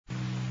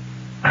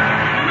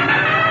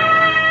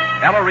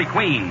Ellery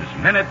Queen's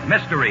Minute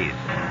Mysteries.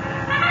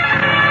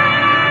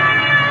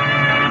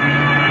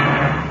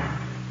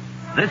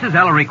 This is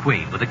Ellery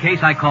Queen with a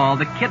case I call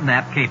the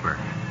Kidnap Caper.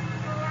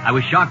 I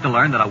was shocked to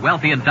learn that a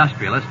wealthy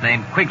industrialist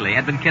named Quigley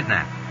had been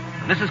kidnapped.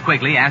 Mrs.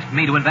 Quigley asked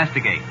me to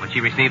investigate when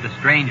she received a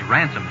strange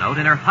ransom note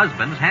in her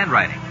husband's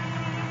handwriting.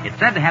 It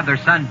said to have their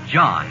son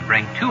John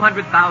bring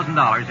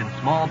 $200,000 in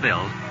small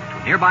bills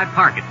to a nearby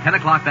park at 10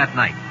 o'clock that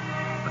night.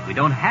 But we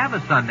don't have a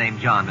son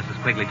named John,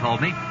 Mrs. Quigley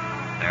told me.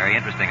 Very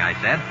interesting, I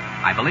said.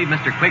 I believe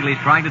Mr. Quigley's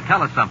trying to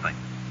tell us something.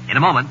 In a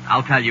moment,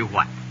 I'll tell you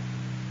what.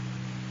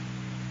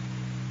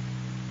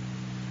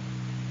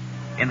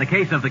 In the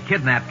case of the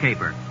Kidnap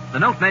Caper, the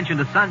note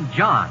mentioned a son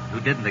John who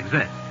didn't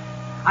exist.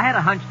 I had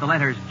a hunch the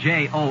letters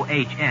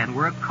J-O-H-N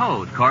were a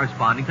code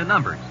corresponding to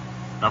numbers.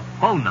 The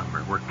phone number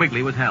where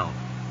Quigley was held.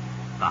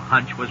 The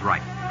hunch was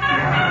right.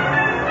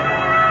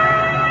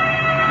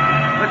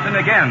 Listen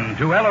again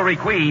to Ellery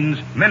Queen's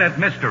Minute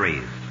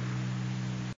Mysteries.